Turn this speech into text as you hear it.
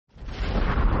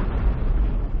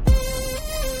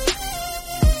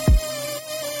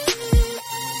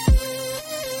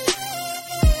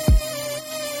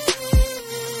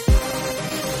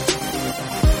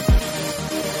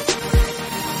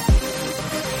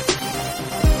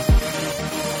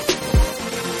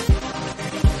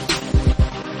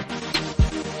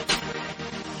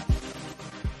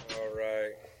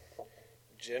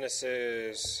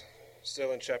Genesis,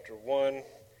 still in chapter 1,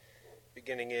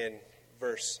 beginning in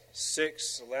verse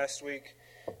 6. Last week,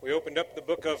 we opened up the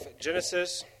book of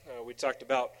Genesis. We talked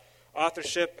about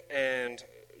authorship and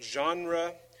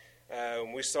genre.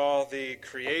 We saw the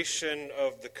creation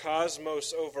of the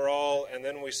cosmos overall, and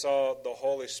then we saw the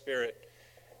Holy Spirit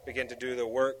begin to do the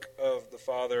work of the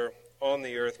Father on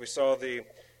the earth. We saw the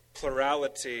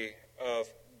plurality of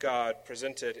God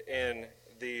presented in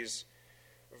these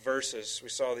verses. We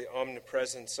saw the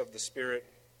omnipresence of the Spirit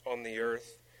on the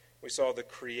earth. We saw the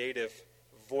creative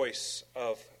voice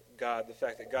of God, the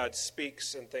fact that God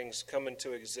speaks and things come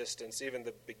into existence, even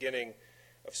the beginning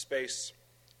of space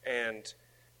and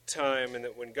time, and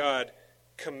that when God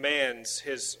commands,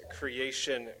 his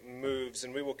creation moves.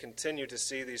 And we will continue to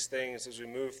see these things as we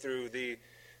move through the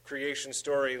creation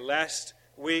story. Last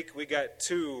week we got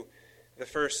to the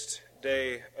first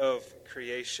day of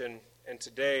creation, and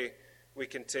today we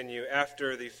continue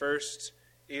after the first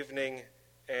evening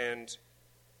and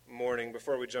morning.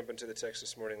 Before we jump into the text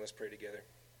this morning, let's pray together.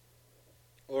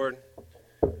 Lord,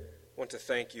 I want to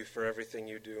thank you for everything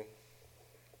you do.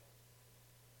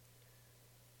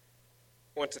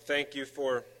 I want to thank you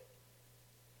for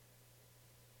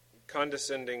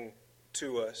condescending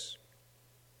to us,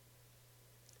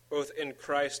 both in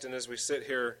Christ and as we sit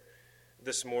here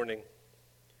this morning.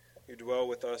 You dwell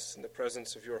with us in the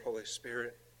presence of your Holy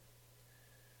Spirit.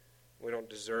 We don't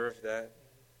deserve that.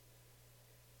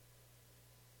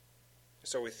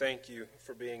 So we thank you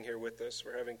for being here with us,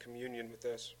 for having communion with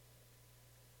us,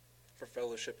 for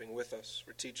fellowshipping with us,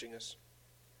 for teaching us.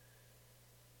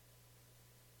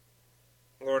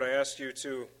 Lord, I ask you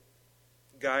to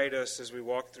guide us as we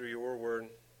walk through your word.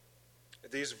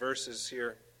 These verses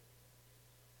here,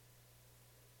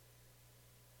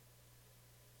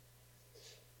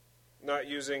 not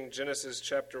using Genesis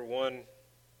chapter 1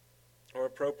 or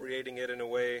appropriating it in a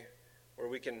way where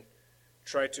we can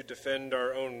try to defend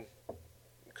our own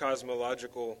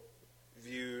cosmological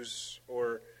views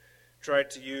or try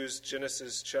to use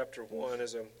Genesis chapter 1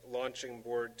 as a launching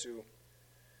board to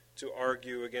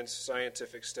argue against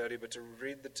scientific study, but to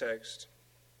read the text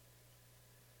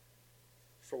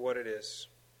for what it is,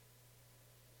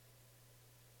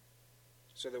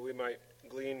 so that we might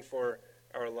glean for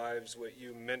our lives what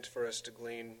you meant for us to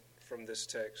glean from this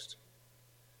text.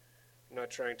 I'm not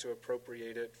trying to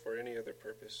appropriate it for any other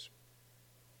purpose.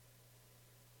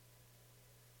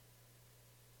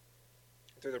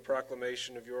 Through the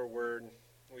proclamation of your word,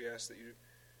 we ask that you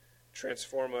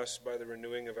transform us by the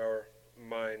renewing of our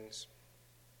minds.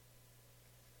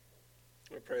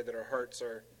 We pray that our hearts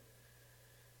are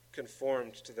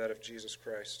conformed to that of Jesus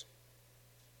Christ.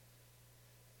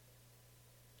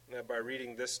 And that by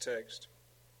reading this text,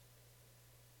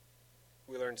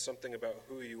 we learn something about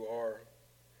who you are,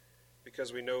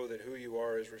 because we know that who you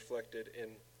are is reflected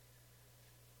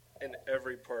in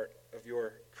every part of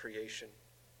your creation.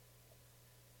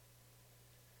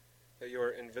 That your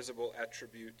invisible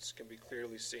attributes can be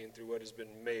clearly seen through what has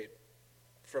been made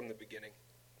from the beginning.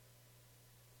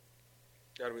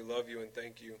 God, we love you and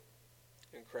thank you.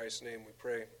 In Christ's name we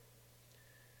pray.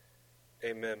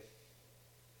 Amen.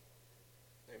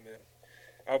 Amen.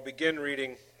 I'll begin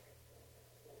reading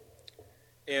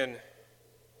in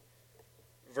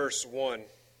verse 1.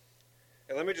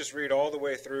 And let me just read all the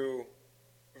way through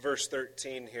verse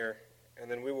 13 here, and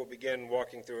then we will begin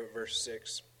walking through it, verse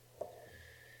 6.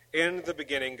 In the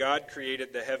beginning, God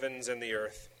created the heavens and the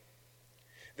earth.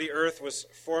 The earth was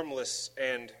formless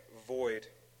and void,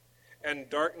 and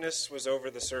darkness was over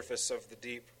the surface of the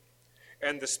deep.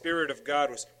 And the Spirit of God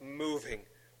was moving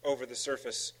over the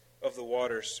surface of the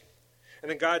waters.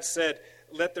 And then God said,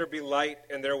 "Let there be light,"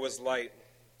 and there was light.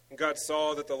 And God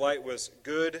saw that the light was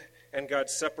good, and God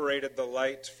separated the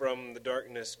light from the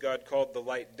darkness. God called the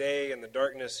light day, and the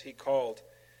darkness he called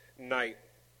night.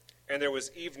 And there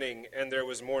was evening, and there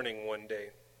was morning one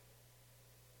day.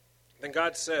 Then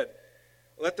God said,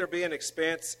 "Let there be an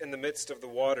expanse in the midst of the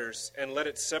waters, and let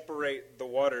it separate the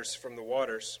waters from the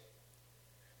waters."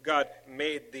 God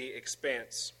made the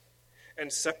expanse,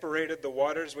 and separated the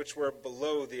waters which were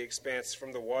below the expanse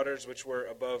from the waters which were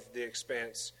above the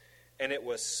expanse. And it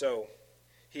was so.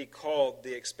 He called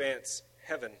the expanse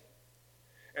heaven.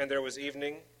 And there was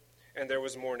evening, and there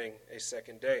was morning, a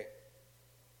second day.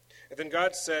 And then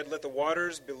God said, "Let the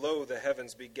waters below the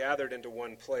heavens be gathered into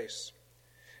one place,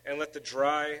 and let the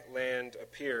dry land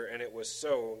appear." And it was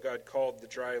so. God called the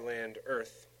dry land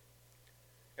earth,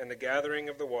 and the gathering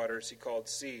of the waters he called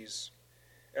seas.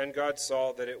 And God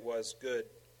saw that it was good.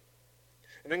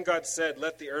 And then God said,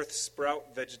 "Let the earth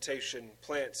sprout vegetation,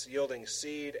 plants yielding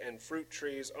seed, and fruit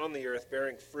trees on the earth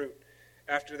bearing fruit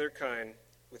after their kind,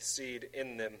 with seed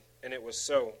in them, and it was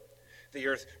so. The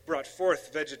earth brought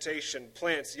forth vegetation,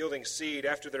 plants yielding seed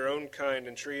after their own kind,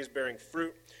 and trees bearing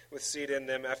fruit with seed in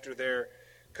them after their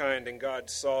kind. And God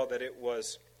saw that it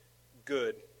was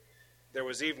good. There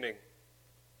was evening,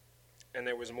 and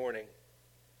there was morning,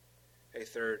 a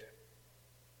third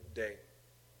day.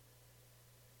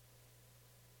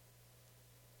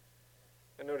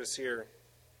 I notice here,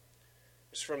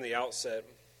 just from the outset,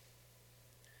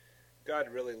 God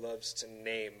really loves to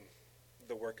name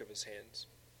the work of his hands.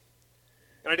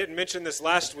 And I didn't mention this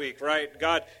last week, right?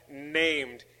 God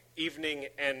named evening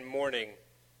and morning.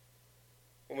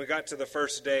 When we got to the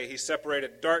first day, he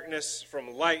separated darkness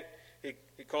from light.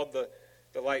 He called the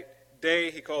light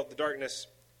day. He called the darkness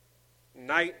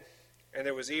night. And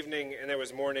there was evening and there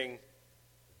was morning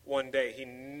one day. He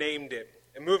named it.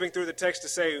 And moving through the text to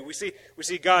say, we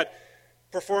see God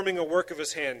performing a work of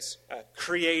his hands,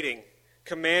 creating,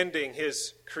 commanding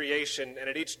his creation. And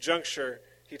at each juncture,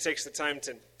 he takes the time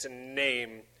to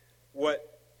name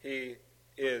what he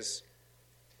is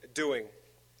doing.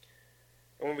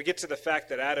 And when we get to the fact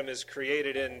that Adam is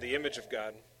created in the image of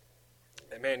God,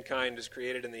 that mankind is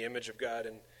created in the image of God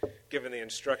and given the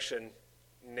instruction,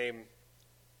 name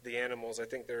the animals, I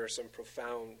think there are some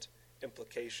profound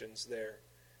implications there,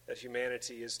 that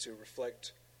humanity is to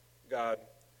reflect God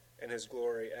and his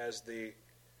glory as the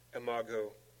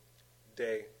Imago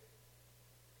Dei.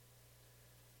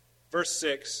 Verse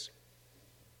 6,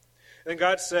 then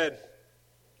God said,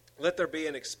 let there be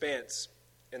an expanse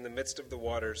in the midst of the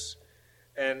waters,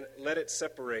 and let it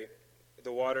separate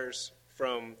the waters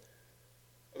from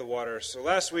the waters. So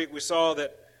last week we saw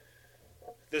that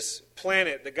this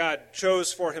planet that God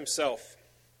chose for himself,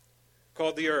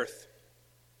 called the Earth,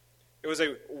 it was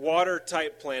a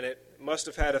water-type planet, must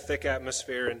have had a thick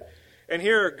atmosphere, and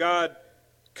here God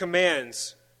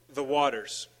commands the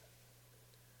waters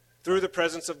through the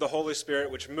presence of the Holy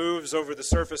Spirit, which moves over the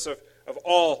surface of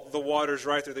all the waters,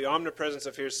 right through the omnipresence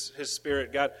of his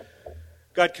Spirit.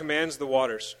 God commands the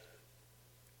waters.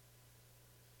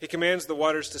 He commands the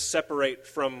waters to separate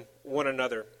from one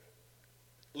another,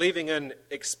 leaving an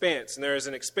expanse. And there is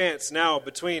an expanse now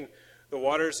between the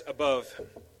waters above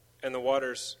and the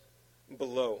waters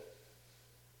below.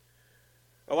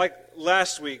 Like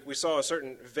last week, we saw a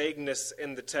certain vagueness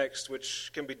in the text,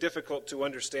 which can be difficult to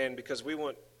understand because we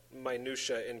want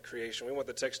minutia in creation. We want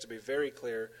the text to be very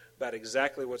clear about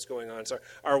exactly what's going on. So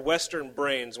our Western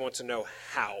brains want to know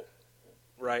how,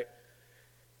 right?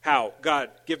 How?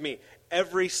 God, give me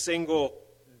every single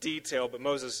detail, but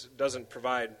Moses doesn't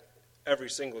provide every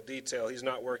single detail. He's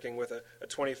not working with a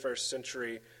 21st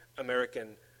century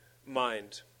American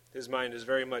mind. His mind is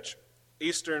very much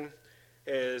Eastern.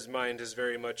 His mind is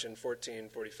very much in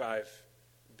 1445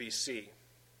 BC.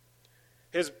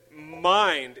 His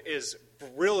mind is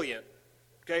brilliant.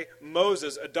 Okay?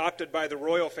 Moses, adopted by the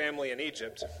royal family in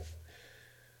Egypt,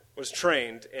 was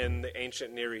trained in the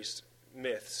ancient Near East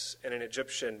myths and in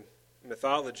Egyptian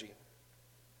mythology.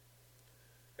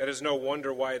 It is no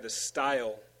wonder why the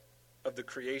style of the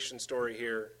creation story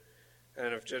here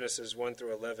and of Genesis 1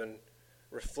 through 11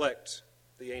 reflect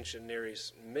the ancient Near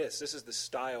East myths. This is the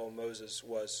style Moses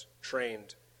was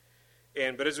trained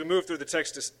in. But as we move through the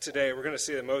text today, we're going to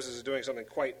see that Moses is doing something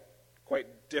quite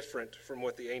different from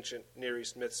what the ancient Near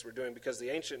East myths were doing, because the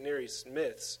ancient Near East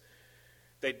myths,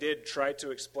 they did try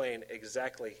to explain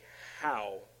exactly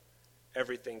how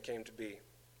everything came to be.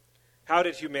 How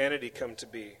did humanity come to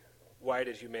be? Why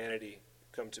did humanity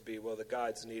come to be? Well, the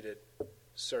gods needed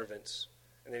servants,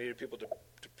 and they needed people to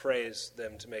praise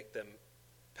them, to make them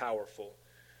powerful,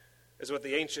 is what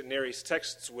the ancient Near East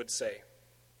texts would say.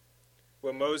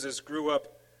 What Moses grew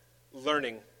up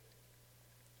learning.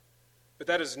 But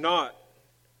that is not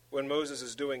what Moses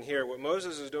is doing here. What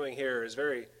Moses is doing here is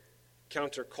very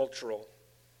countercultural.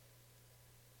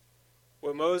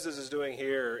 What Moses is doing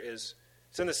here is,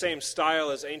 it's in the same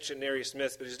style as ancient Near East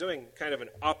myths, but he's doing kind of an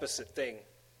opposite thing.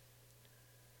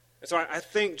 And so I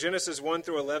think Genesis 1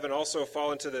 through 11 also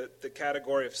fall into the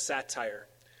category of satire,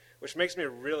 which makes me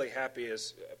really happy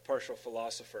as a partial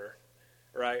philosopher,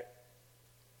 right?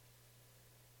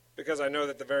 Because I know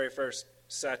that the very first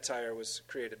satire was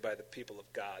created by the people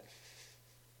of God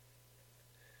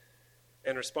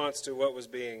in response to what was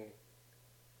being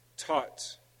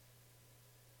taught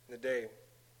in the day.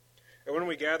 And when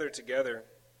we gather together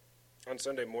on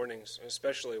Sunday mornings,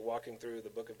 especially walking through the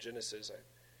book of Genesis,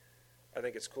 I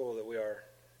think it's cool that we are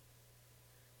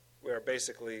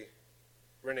basically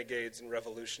renegades and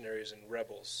revolutionaries and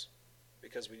rebels,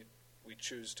 because we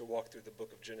choose to walk through the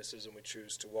book of Genesis, and we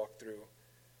choose to walk through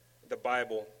the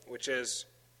Bible, which is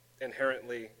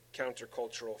inherently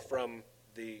countercultural from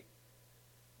the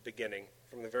beginning,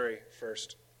 from the very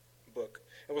first book.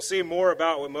 And we'll see more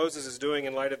about what Moses is doing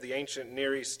in light of the ancient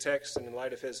Near East text and in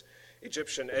light of his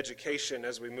Egyptian education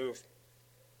as we move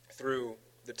through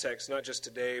the text, not just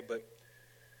today, but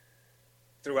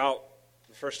throughout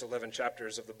the first 11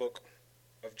 chapters of the book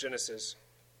of Genesis.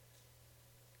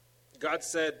 God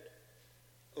said,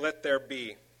 "Let there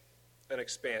be an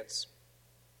expanse."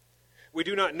 We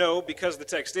do not know, because the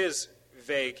text is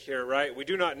vague here, right? We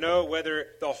do not know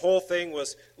whether the whole thing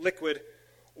was liquid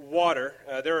water.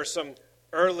 There are some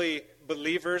early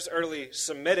believers, early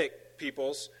Semitic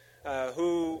peoples,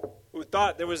 who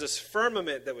thought there was this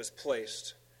firmament that was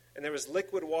placed, and there was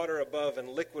liquid water above and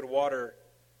liquid water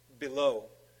below.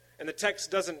 And the text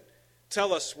doesn't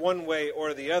tell us one way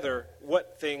or the other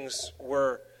what things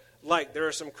were like. There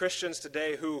are some Christians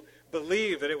today who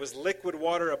believe that it was liquid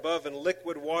water above and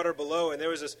liquid water below, and there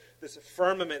was this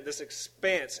firmament, this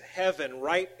expanse, heaven,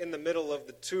 right in the middle of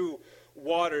the two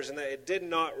waters, and that it did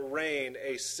not rain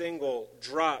a single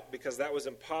drop because that was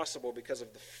impossible because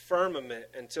of the firmament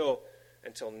until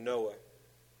Noah.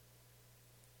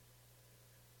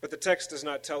 But the text does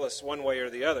not tell us one way or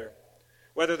the other.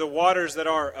 Whether the waters that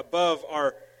are above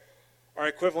are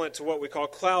equivalent to what we call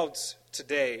clouds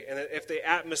today, and that if the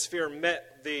atmosphere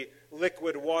met the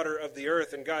liquid water of the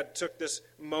earth and God took this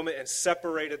moment and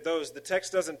separated those, the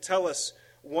text doesn't tell us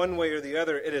one way or the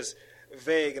other. It is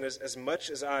vague, and as much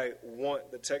as I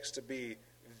want the text to be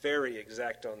very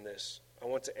exact on this, I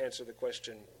want to answer the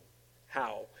question,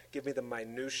 how? Give me the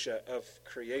minutia of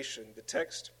creation. The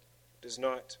text does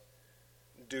not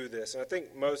do this. And I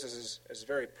think Moses is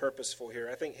very purposeful here.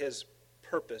 I think his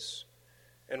purpose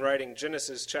in writing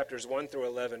Genesis chapters 1 through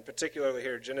 11, particularly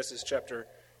here, Genesis chapter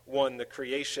 1, the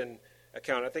creation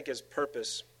account, I think his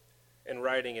purpose in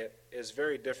writing it is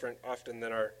very different often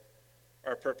than our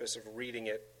purpose of reading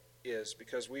it is,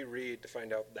 because we read to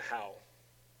find out the how.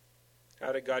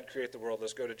 How did God create the world?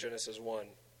 Let's go to Genesis 1.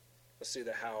 Let's see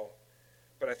the how.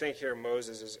 But I think here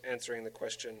Moses is answering the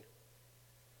question,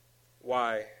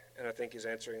 why? And I think he's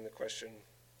answering the question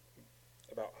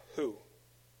about who,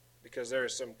 because there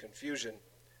is some confusion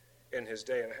in his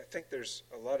day, and I think there's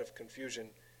a lot of confusion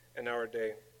in our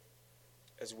day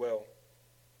as well.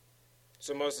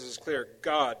 So Moses is clear.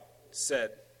 God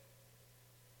said,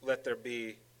 "Let there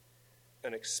be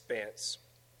an expanse."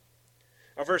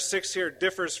 Now, verse 6 here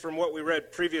differs from what we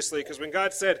read previously, because when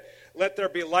God said, "Let there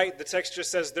be light," the text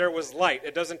just says there was light.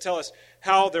 It doesn't tell us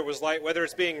how there was light, whether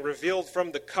it's being revealed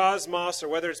from the cosmos or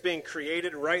whether it's being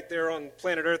created right there on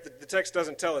planet Earth. The text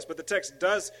doesn't tell us, but the text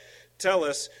does tell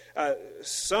us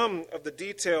some of the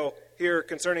detail here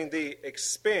concerning the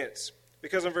expanse.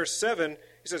 Because in verse 7,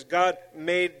 he says, God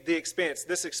made the expanse.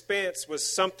 This expanse was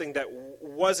something that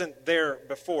wasn't there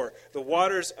before. The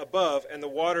waters above and the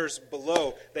waters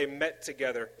below, they met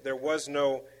together. There was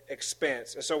no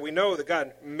expanse. And so we know that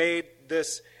God made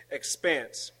this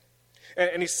expanse.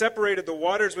 And he separated the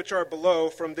waters which are below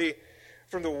from the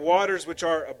waters which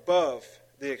are above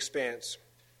the expanse.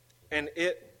 And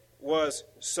it was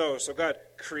so. So God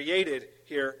created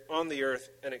here on the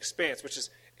earth an expanse, which is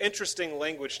interesting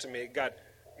language to me. God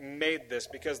made this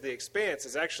because the expanse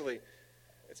is actually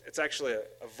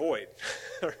a void,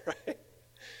 right?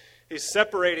 He's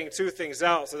separating two things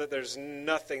out so that there's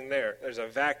nothing there. There's a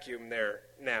vacuum there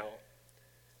now.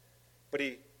 But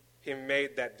he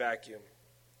made that vacuum.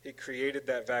 He created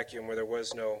that vacuum where there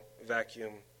was no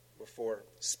vacuum before.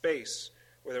 Space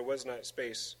where there was not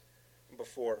space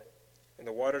before. And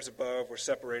the waters above were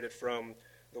separated from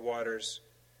the waters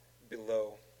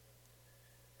below.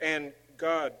 And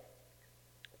God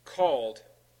called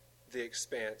the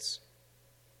expanse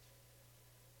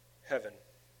heaven.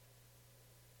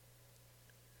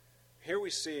 Here we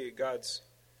see God's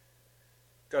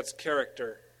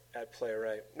character at play,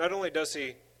 right? Not only does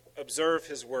he observe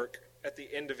his work at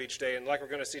the end of each day, and like we're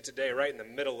going to see today, right in the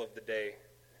middle of the day,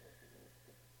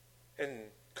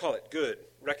 and call it good,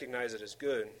 recognize it as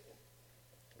good,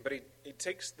 but he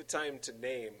takes the time to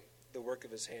name the work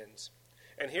of his hands.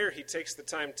 And here he takes the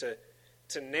time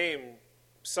to name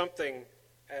something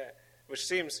which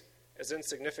seems as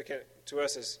insignificant to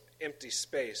us as empty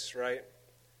space, right?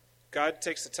 God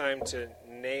takes the time to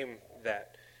name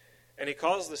that. And he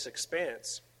calls this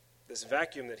expanse, this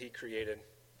vacuum that he created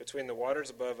between the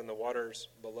waters above and the waters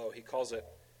below, he calls it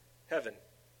heaven.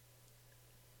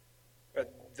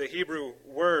 The Hebrew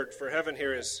word for heaven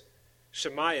here is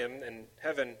shemayim, and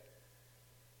heaven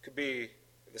could be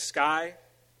the sky,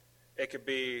 it could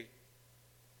be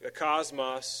the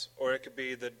cosmos, or it could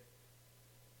be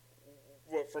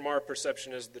what from our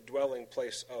perception is the dwelling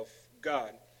place of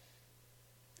God.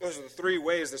 Those are the three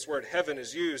ways this word heaven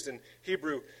is used in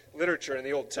Hebrew literature in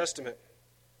the Old Testament.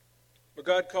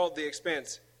 But God called the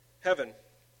expanse heaven.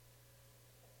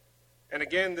 And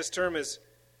again, this term is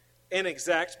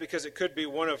inexact because it could be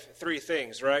one of three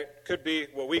things, right? It could be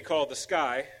what we call the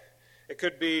sky. It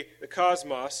could be the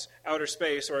cosmos, outer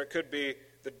space, or it could be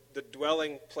the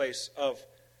dwelling place of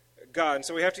God. And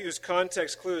so we have to use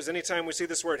context clues. Anytime we see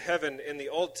this word heaven in the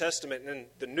Old Testament and in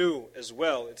the New as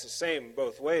well, it's the same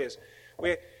both ways.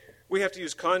 We have to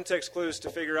use context clues to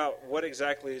figure out what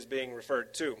exactly is being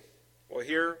referred to. Well,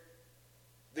 here,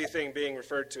 the thing being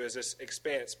referred to is this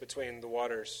expanse between the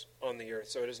waters on the earth.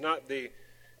 So it is not the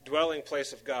dwelling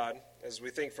place of God, as we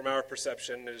think from our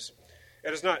perception. It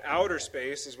is not outer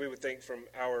space, as we would think from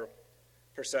our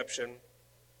perception.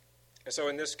 And so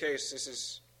in this case, this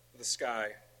is the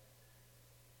sky.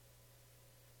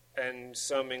 And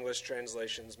some English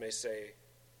translations may say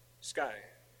sky.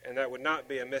 And that would not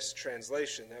be a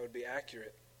mistranslation. That would be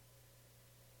accurate.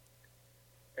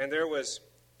 And there was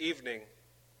evening,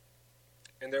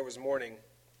 and there was morning,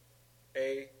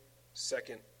 a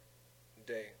second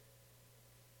day.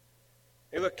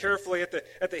 You look carefully at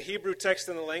the Hebrew text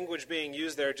and the language being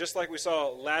used there, just like we saw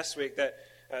last week, that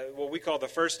what we call the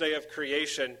first day of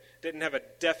creation didn't have a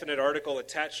definite article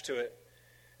attached to it.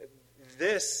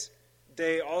 This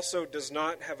day also does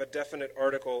not have a definite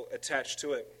article attached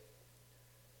to it.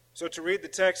 So to read the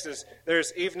text is,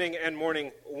 there's evening and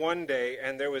morning one day,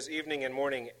 and there was evening and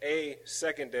morning a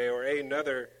second day, or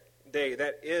another day.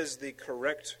 That is the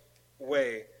correct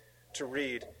way to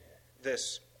read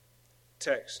this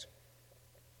text.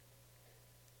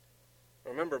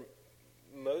 Remember,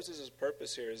 Moses'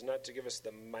 purpose here is not to give us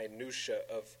the minutia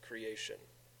of creation.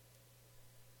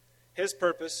 His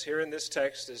purpose here in this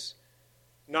text is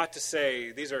not to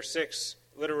say these are 6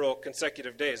 literal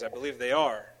consecutive days. I believe they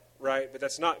are, right? But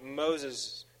that's not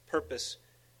Moses' purpose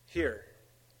here.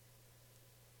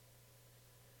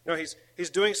 No, he's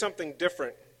doing something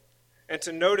different. And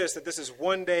to notice that this is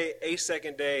one day, a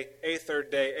second day, a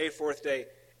third day, a fourth day,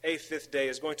 a fifth day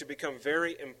is going to become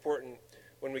very important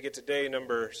when we get to day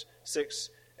numbers 6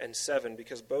 and 7,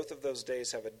 because both of those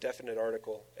days have a definite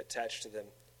article attached to them,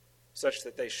 such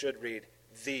that they should read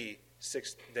the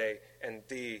 6th day and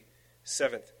the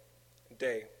 7th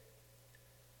day.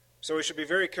 So we should be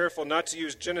very careful not to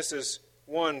use Genesis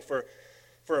 1 for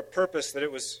a purpose that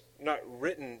it was not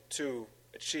written to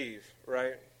achieve,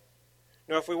 right?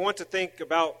 Now, if we want to think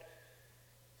about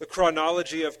the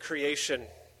chronology of creation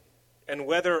and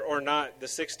whether or not the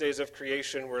 6 days of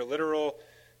creation were literal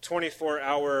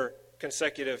 24-hour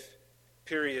consecutive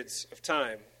periods of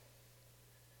time,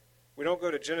 we don't go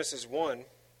to Genesis 1.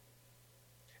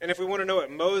 And if we want to know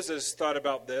what Moses thought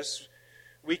about this,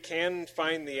 we can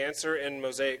find the answer in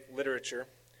Mosaic literature,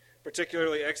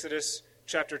 particularly Exodus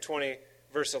chapter 20,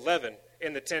 verse 11,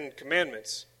 in the 10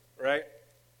 Commandments, right?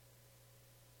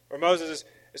 Where Moses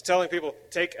is telling people,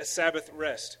 take a Sabbath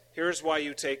rest. Here's why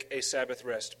you take a Sabbath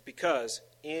rest. Because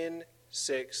in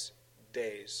 6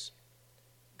 days,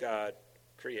 God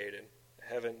created the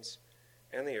heavens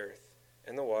and the earth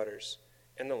and the waters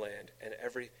and the land and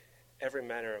every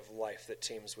manner of life that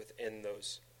teems within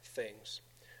those things.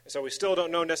 And so we still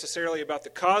don't know necessarily about the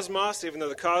cosmos, even though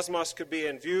the cosmos could be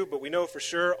in view, but we know for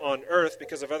sure on earth,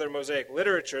 because of other Mosaic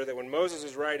literature, that when Moses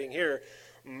is writing here,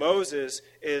 Moses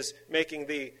is making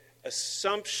the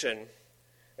assumption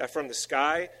that from the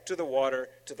sky to the water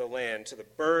to the land, to the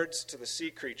birds, to the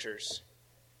sea creatures,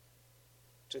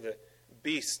 to the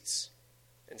beasts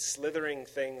and slithering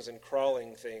things and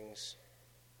crawling things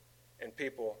and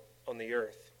people on the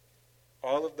earth,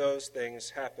 all of those things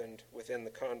happened within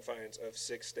the confines of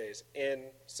 6 days. In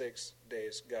 6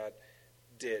 days, God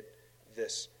did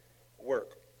this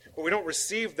work. But we don't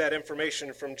receive that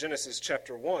information from Genesis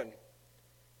chapter 1. And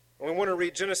we want to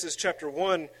read Genesis chapter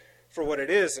 1 for what it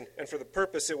is and for the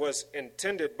purpose it was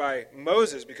intended by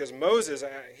Moses, because Moses,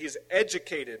 he's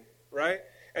educated, right?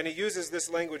 And he uses this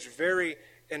language very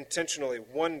intentionally.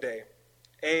 One day,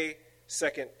 a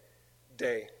second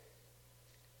day.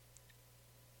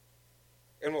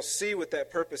 And we'll see what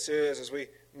that purpose is as we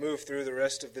move through the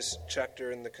rest of this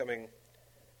chapter in the coming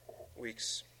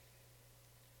weeks.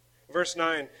 Verse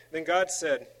 9, then God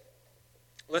said,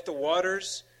 let the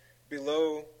waters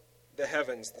below the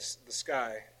heavens, the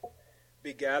sky,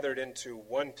 be gathered into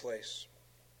one place,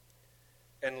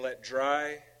 and let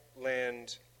dry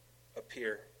land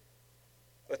appear.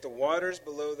 Let the waters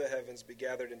below the heavens be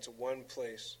gathered into one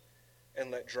place,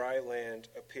 and let dry land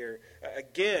appear.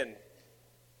 Again,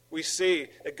 we see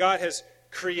that God has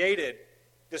created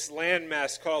this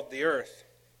landmass called the earth.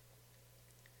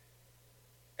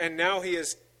 And now he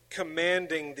is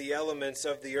commanding the elements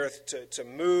of the earth to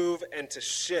move and to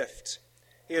shift.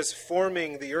 He is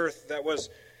forming the earth that was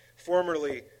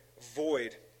formerly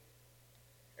void.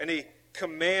 And he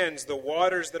commands the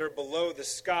waters that are below the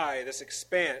sky, this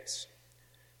expanse,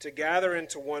 to gather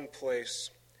into one place.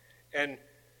 And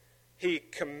he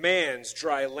commands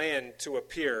dry land to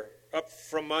appear up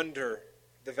from under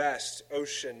the vast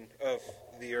ocean of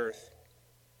the earth.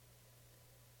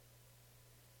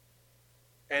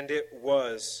 And it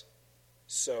was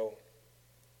so.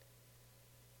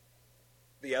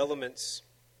 The elements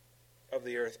of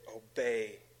the earth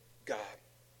obey God.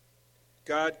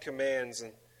 God commands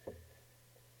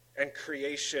and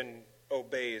creation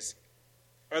obeys.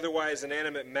 Otherwise,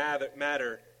 inanimate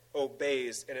matter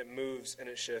obeys and it moves and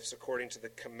it shifts according to the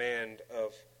command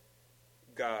of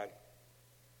God.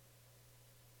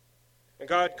 And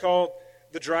God called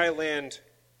the dry land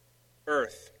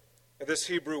earth. This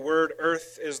Hebrew word,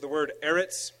 earth, is the word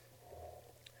eretz.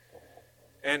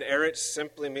 And eretz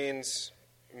simply means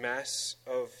mass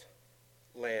of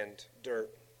land, dirt.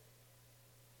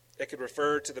 It could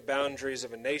refer to the boundaries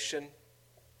of a nation.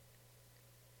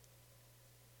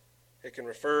 It can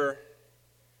refer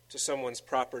to someone's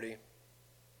property.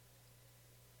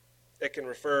 It can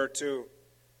refer to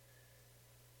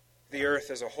the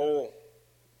earth as a whole,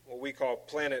 what we call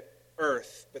planet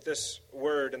Earth. But this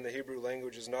word in the Hebrew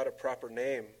language is not a proper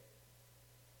name.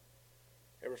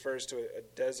 It refers to a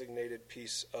designated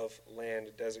piece of land,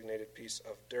 a designated piece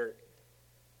of dirt.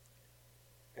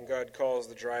 And God calls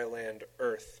the dry land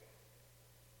earth.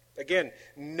 Again,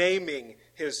 naming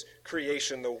his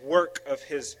creation, the work of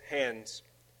his hands.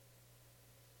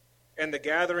 And the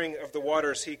gathering of the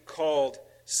waters he called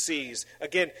seas.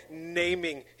 Again,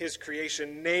 naming his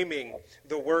creation, naming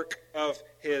the work of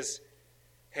his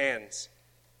hands.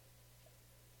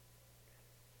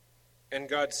 And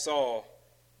God saw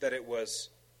that it was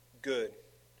good.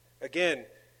 Again,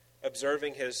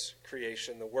 observing his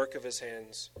creation, the work of his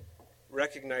hands,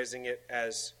 recognizing it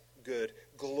as good,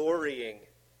 glorying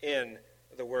in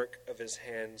the work of his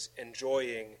hands,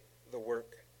 enjoying the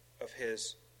work of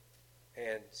his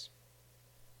hands.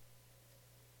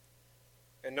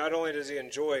 And not only does he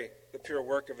enjoy the pure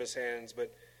work of his hands,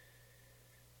 but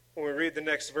when we read the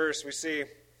next verse, we see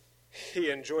he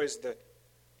enjoys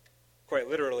quite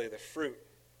literally, the fruit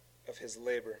of his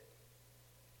labor.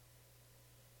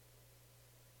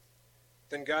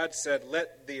 Then God said,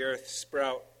 "Let the earth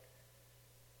sprout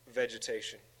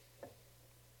vegetation.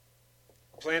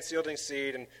 Plants yielding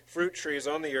seed and fruit trees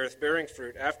on the earth bearing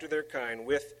fruit after their kind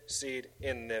with seed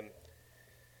in them."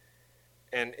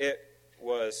 And it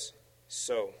was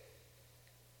so.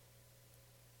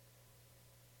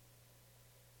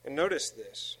 And notice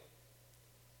this.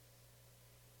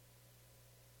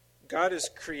 God is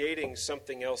creating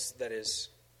something else that is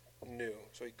new.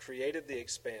 So he created the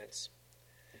expanse.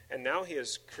 And now he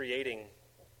is creating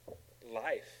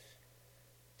life.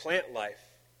 Plant life,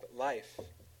 but life.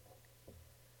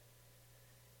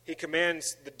 He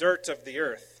commands the dirt of the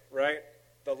earth, right?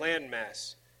 The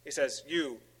landmass. He says,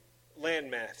 "You,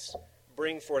 landmass,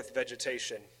 bring forth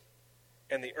vegetation."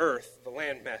 And the earth, the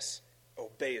landmass,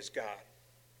 obeys God.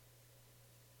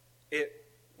 It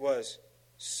was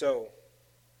so.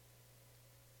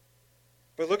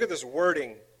 But look at this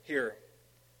wording here.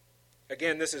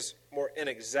 Again, this is more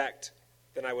inexact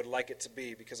than I would like it to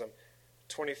be because I'm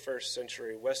 21st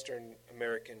century Western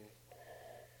American.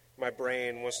 My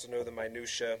brain wants to know the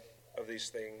minutia of these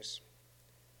things.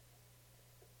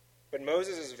 But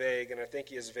Moses is vague, and I think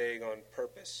he is vague on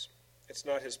purpose. It's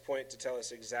not his point to tell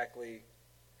us exactly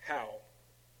how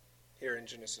here in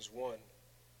Genesis 1.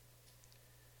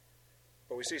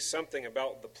 But we see something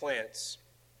about the plants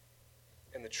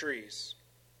and the trees.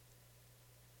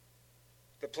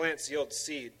 The plants yield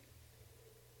seed.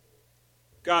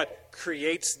 God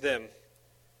creates them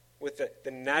with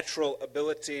the natural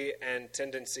ability and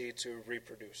tendency to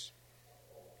reproduce.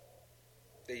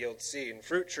 They yield seed. And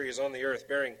fruit trees on the earth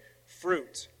bearing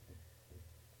fruit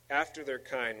after their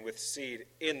kind with seed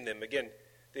in them. Again,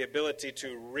 the ability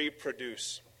to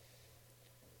reproduce.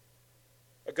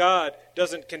 God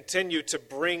doesn't continue to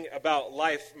bring about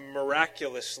life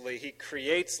miraculously. He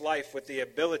creates life with the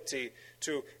ability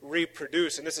to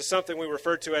reproduce. And this is something we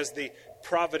refer to as the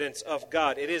providence of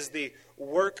God. It is the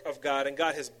work of God, and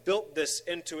God has built this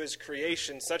into his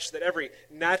creation such that every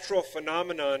natural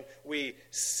phenomenon we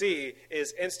see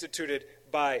is instituted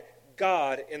by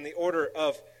God in the order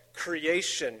of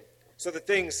creation, so that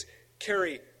things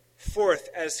carry forth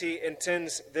as he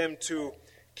intends them to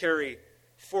carry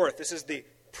forth. This is the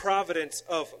providence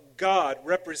of God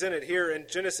represented here in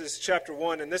Genesis chapter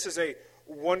 1, and this is a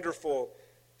wonderful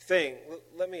thing.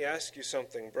 Let me ask you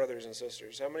something, brothers and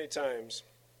sisters. How many times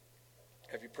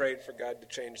have you prayed for God to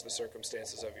change the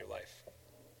circumstances of your life?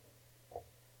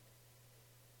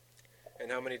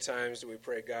 And how many times do we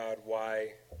pray, God,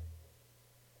 why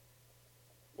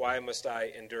must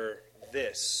I endure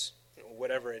this,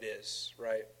 whatever it is,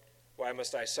 right? Why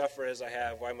must I suffer as I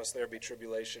have? Why must there be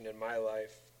tribulation in my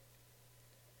life?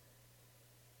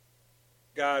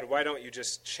 God, why don't you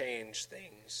just change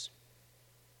things?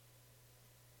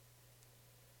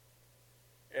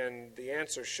 And the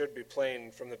answer should be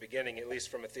plain from the beginning, at least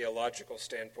from a theological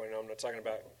standpoint. I'm not talking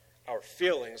about our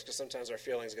feelings, because sometimes our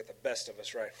feelings get the best of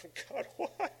us, right? God,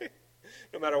 why?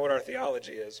 No matter what our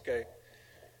theology is, okay?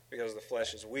 Because the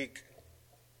flesh is weak.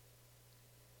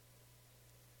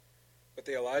 But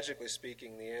theologically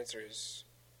speaking, the answer is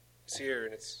here,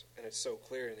 and it's so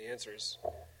clear, and the answer is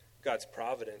God's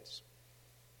providence.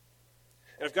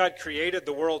 And if God created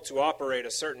the world to operate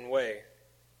a certain way,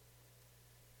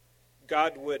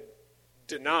 God would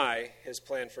deny his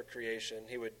plan for creation.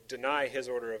 He would deny his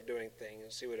order of doing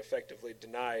things. He would effectively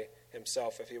deny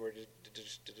himself if he were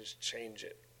to just change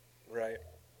it, right?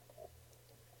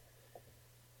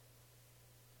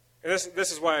 And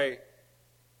this is why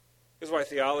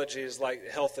theologies like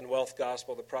the health and wealth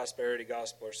gospel, the prosperity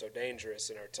gospel are so dangerous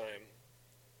in our time.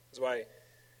 This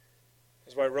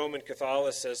is why Roman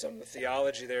Catholicism, the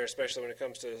theology there, especially when it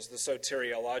comes to the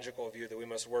soteriological view that we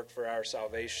must work for our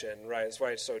salvation, right? That's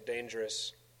why it's so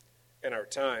dangerous in our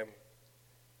time.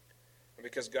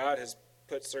 Because God has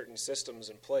put certain systems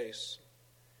in place.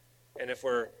 And if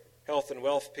we're health and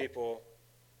wealth people,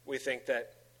 we think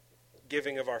that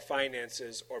giving of our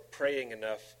finances or praying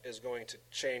enough is going to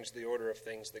change the order of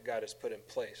things that God has put in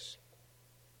place.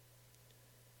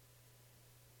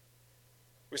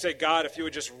 We say, God, if you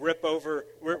would just rip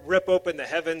open the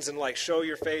heavens and like show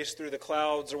your face through the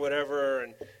clouds or whatever,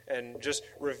 and just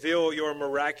reveal your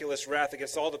miraculous wrath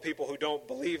against all the people who don't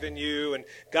believe in you. And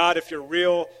God, if you're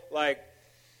real, like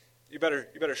you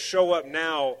better show up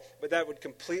now. But that would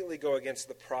completely go against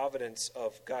the providence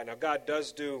of God. Now, God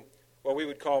does do what we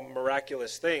would call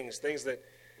miraculous things that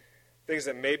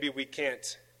maybe we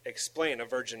can't explain. A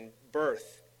virgin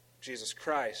birth, Jesus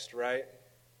Christ, right?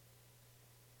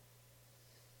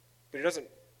 But he doesn't,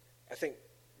 I think,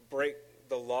 break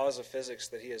the laws of physics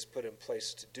that he has put in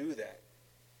place to do that.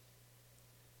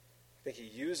 I think he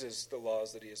uses the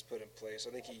laws that he has put in place.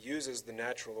 I think he uses the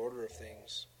natural order of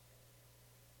things.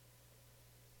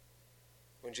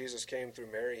 When Jesus came through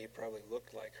Mary, he probably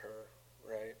looked like her,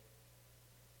 right?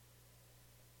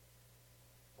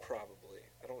 Probably.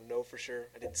 I don't know for sure.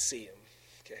 I didn't see him.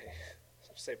 Okay.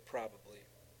 So say probably.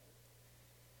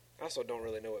 I also don't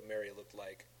really know what Mary looked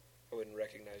like. I wouldn't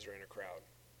recognize her in a crowd.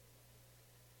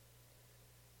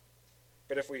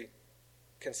 But if we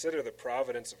consider the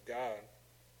providence of God,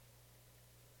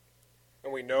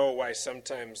 and we know why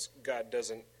sometimes God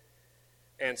doesn't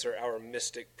answer our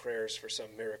mystic prayers for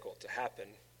some miracle to happen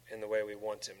in the way we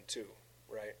want him to,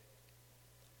 right?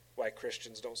 Why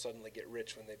Christians don't suddenly get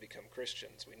rich when they become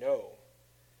Christians, we know,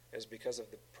 is because of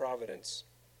the providence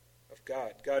of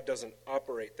God. God doesn't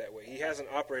operate that way. He hasn't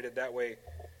operated that way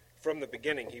from the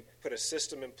beginning. He put a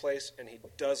system in place, and he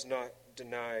does not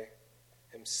deny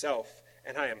himself.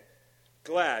 And I am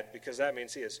glad, because that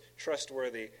means he is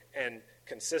trustworthy and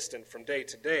consistent from day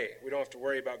to day. We don't have to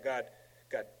worry about God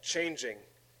changing,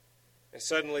 and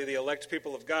suddenly the elect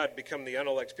people of God become the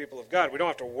unelect people of God. We don't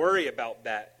have to worry about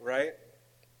that, right?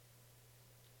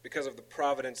 Because of the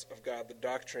providence of God, the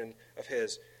doctrine of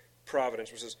his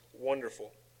providence, which is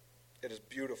wonderful. It is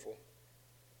beautiful.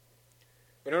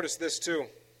 But notice this too.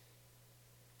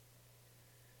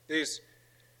 These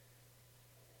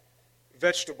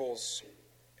vegetables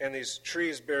and these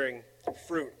trees bearing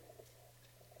fruit,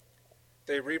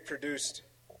 they reproduced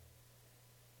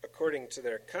according to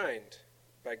their kind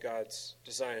by God's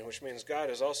design, which means God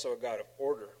is also a God of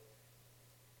order.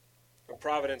 And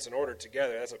providence and order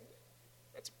together, that's a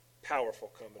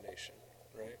powerful combination,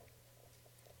 right?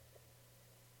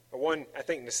 One, I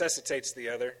think, necessitates the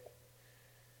other.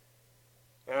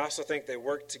 I also think they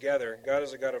work together. God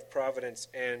is a God of providence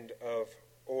and of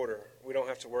order. We don't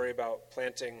have to worry about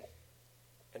planting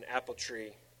an apple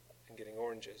tree and getting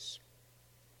oranges.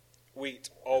 Wheat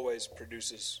always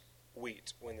produces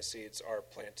wheat when the seeds are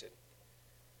planted.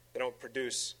 They don't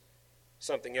produce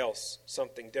something else,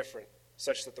 something different,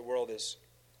 such that the world is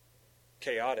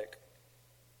chaotic.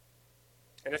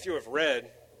 And if you have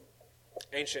read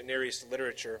ancient Near East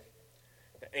literature,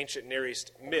 the ancient Near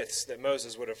East myths that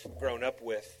Moses would have grown up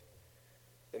with,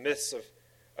 the myths of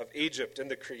Egypt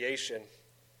and the creation,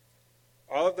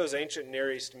 all of those ancient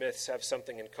Near East myths have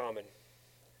something in common.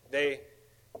 They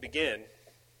begin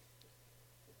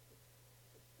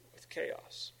with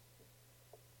chaos.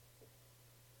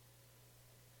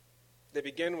 They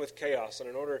begin with chaos, and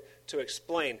in order to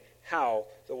explain somehow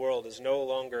the world is no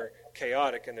longer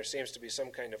chaotic and there seems to be some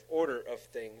kind of order of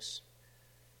things,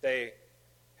 they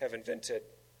have invented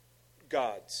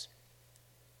gods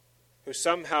who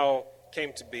somehow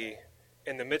came to be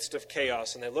in the midst of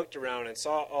chaos, and they looked around and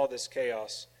saw all this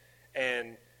chaos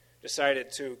and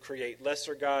decided to create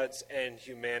lesser gods and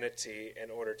humanity in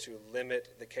order to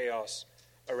limit the chaos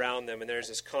around them. And there's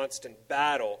this constant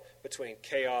battle between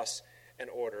chaos and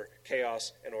order,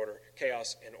 chaos and order,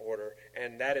 chaos and order.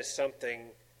 And that is something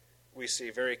we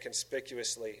see very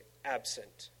conspicuously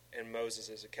absent in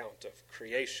Moses' account of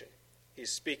creation.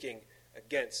 He's speaking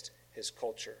against his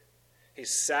culture. He's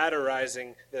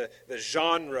satirizing the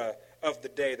genre of the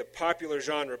day, the popular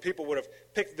genre. People would have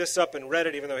picked this up and read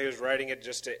it, even though he was writing it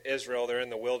just to Israel. They're in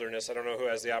the wilderness. I don't know who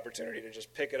has the opportunity to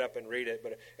just pick it up and read it.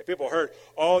 But if people heard,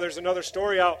 oh, there's another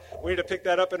story out, we need to pick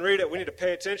that up and read it. We need to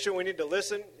pay attention. We need to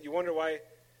listen. You wonder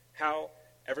how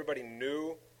everybody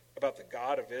knew about the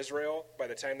God of Israel by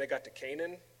the time they got to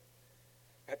Canaan?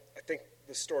 I think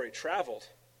the story traveled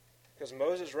because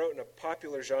Moses wrote in a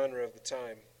popular genre of the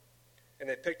time. And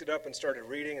they picked it up and started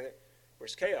reading, and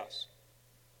where's chaos?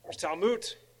 Where's Talmud?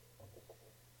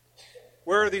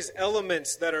 Where are these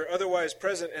elements that are otherwise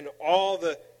present in all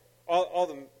the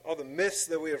myths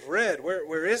that we have read?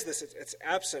 Where is this? It's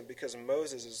absent because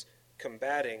Moses is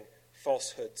combating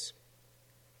falsehoods.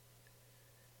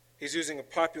 He's using a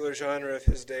popular genre of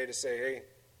his day to say, hey,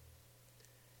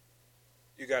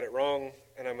 you got it wrong,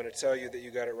 and I'm going to tell you that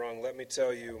you got it wrong. Let me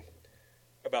tell you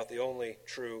about the only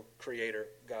true creator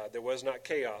God. There was not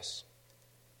chaos.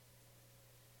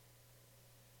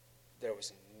 There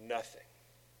was nothing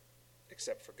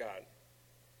except for God.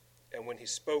 And when he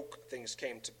spoke, things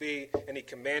came to be, and he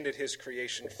commanded his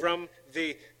creation from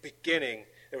the beginning.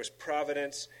 There was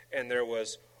providence and there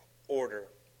was order.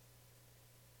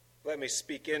 Let me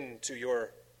speak into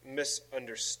your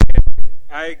misunderstanding.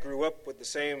 I grew up with the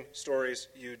same stories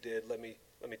you did. Let me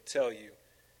tell you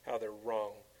how they're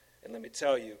wrong. And let me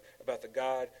tell you about the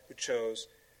God who chose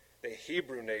the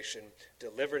Hebrew nation,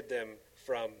 delivered them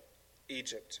from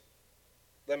Egypt.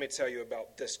 Let me tell you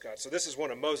about this God. So this is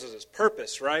one of Moses'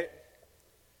 purpose, right?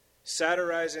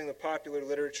 Satirizing the popular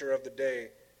literature of the day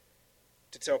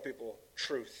to tell people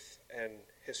truth and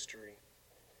history.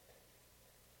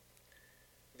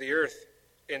 The earth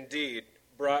indeed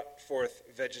brought forth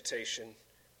vegetation,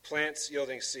 plants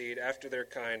yielding seed after their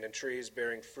kind, and trees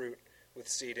bearing fruit with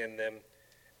seed in them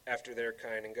after their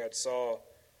kind. And God saw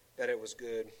that it was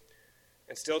good.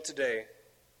 And still today,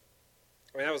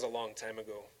 that was a long time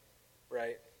ago,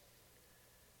 right?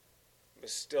 But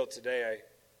still today,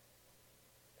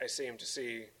 I seem to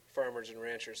see farmers and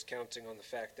ranchers counting on the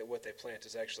fact that what they plant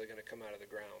is actually going to come out of the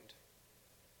ground.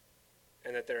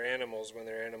 And that their animals, when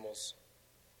their animals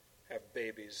have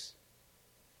babies,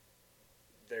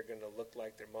 they're going to look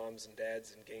like their moms and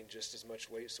dads and gain just as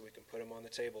much weight so we can put them on the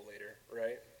table later,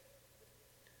 right?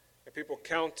 And people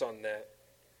count on that.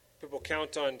 People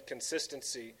count on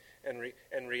consistency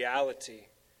and reality.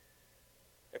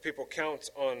 And people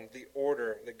count on the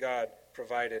order that God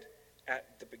provided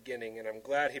at the beginning. And I'm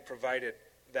glad he provided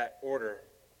that order.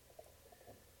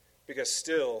 Because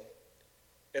still,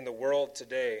 in the world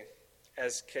today,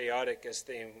 as chaotic as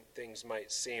things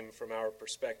might seem from our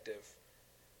perspective,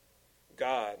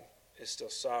 God is still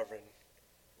sovereign.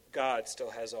 God still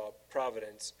has all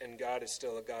providence. And God is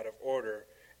still a God of order.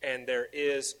 And there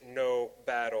is no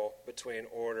battle between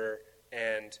order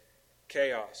and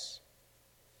chaos.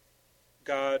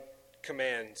 God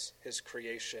commands his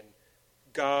creation.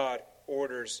 God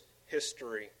orders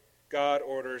history. God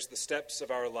orders the steps of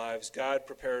our lives. God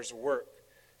prepares work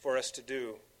for us to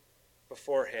do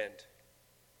beforehand.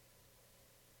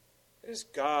 It is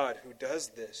God who does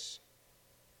this.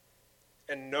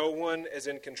 And no one is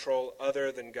in control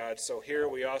other than God. So here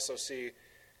we also see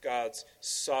God's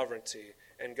sovereignty.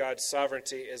 And God's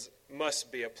sovereignty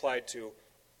must be applied to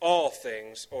all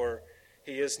things, or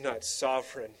he is not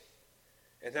sovereign.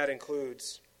 And that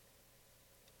includes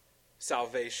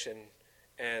salvation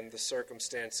and the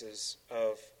circumstances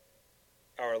of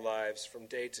our lives from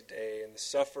day to day, and the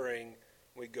suffering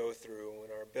we go through,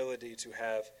 and our ability to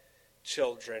have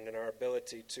children, and our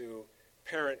ability to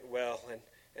parent well,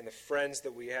 and the friends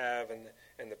that we have,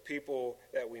 and the people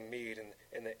that we meet,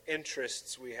 and the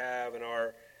interests we have and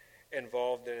are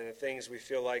involved in, and the things we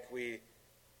feel like we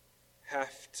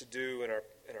have to do, and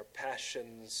our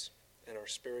passions and our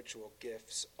spiritual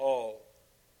gifts, all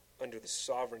under the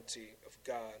sovereignty of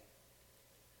God.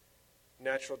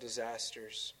 Natural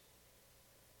disasters,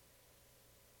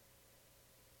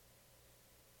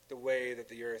 the way that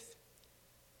the earth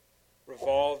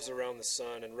revolves around the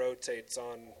sun and rotates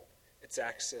on its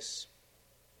axis,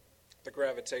 the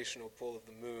gravitational pull of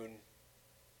the moon,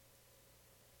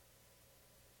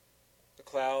 the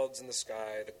clouds in the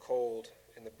sky, the cold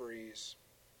and the breeze,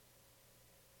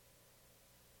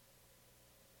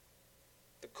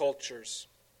 the cultures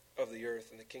of the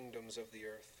earth and the kingdoms of the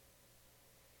earth,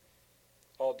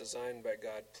 all designed by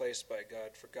God, placed by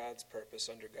God for God's purpose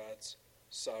under God's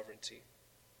sovereignty.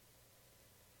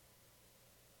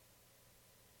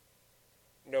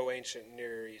 No ancient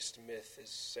Near East myth is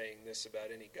saying this about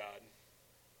any god.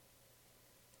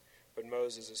 But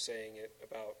Moses is saying it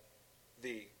about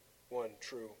the one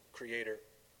true Creator,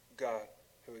 God,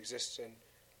 who exists in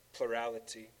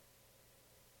plurality.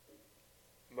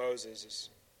 Moses is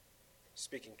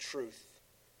speaking truth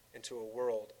into a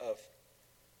world of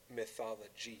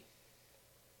mythology.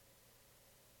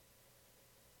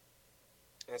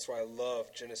 That's why I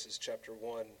love Genesis chapter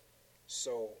 1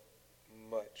 so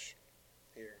much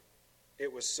here.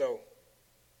 It was so.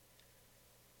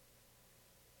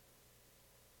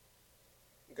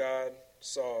 God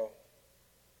saw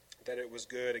that it was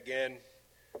good, again,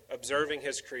 observing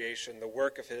his creation, the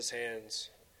work of his hands,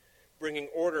 bringing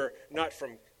order not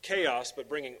from chaos, but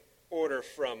bringing order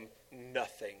from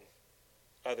nothing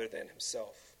other than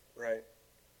himself, right?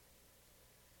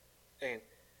 And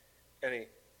he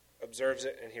observes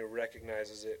it and he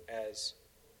recognizes it as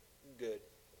good.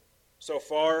 So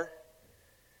far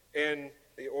in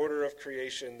the order of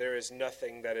creation, there is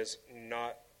nothing that is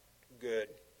not good.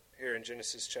 Here in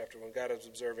Genesis chapter 1, God is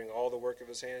observing all the work of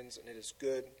his hands, and it is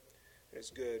good, it is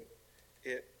good,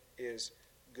 it is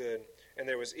good. And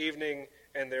there was evening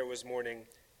and there was morning,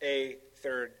 a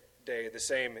third day, the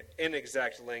same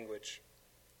inexact language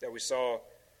that we saw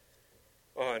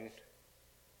on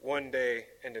one day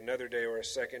and another day or a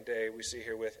second day, we see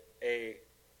here with a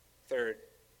third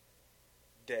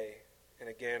day. And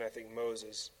again, I think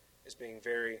Moses is being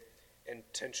very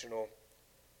intentional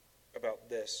about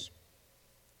this.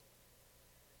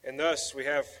 And thus, we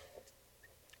have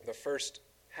the first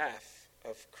half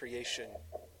of creation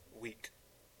week.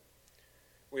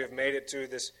 We have made it to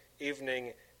this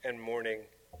evening and morning,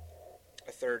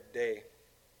 a third day.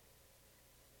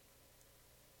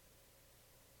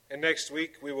 And next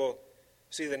week, we will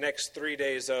see the next 3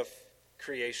 days of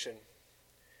creation.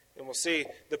 And we'll see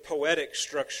the poetic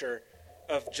structure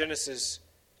of Genesis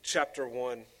chapter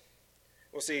 1.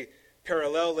 We'll see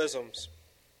parallelisms.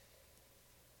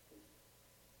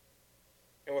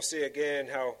 And we'll see again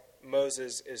how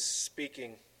Moses is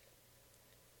speaking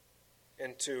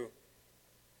into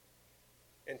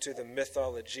the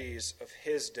mythologies of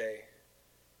his day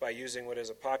by using what is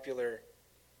a popular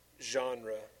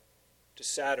genre to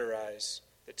satirize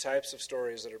the types of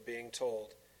stories that are being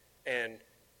told and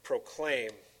proclaim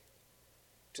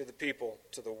to the people,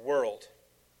 to the world,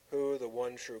 who the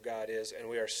one true God is. And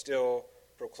we are still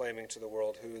proclaiming to the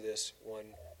world who this one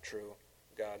true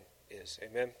God is.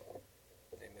 Amen?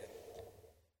 Amen.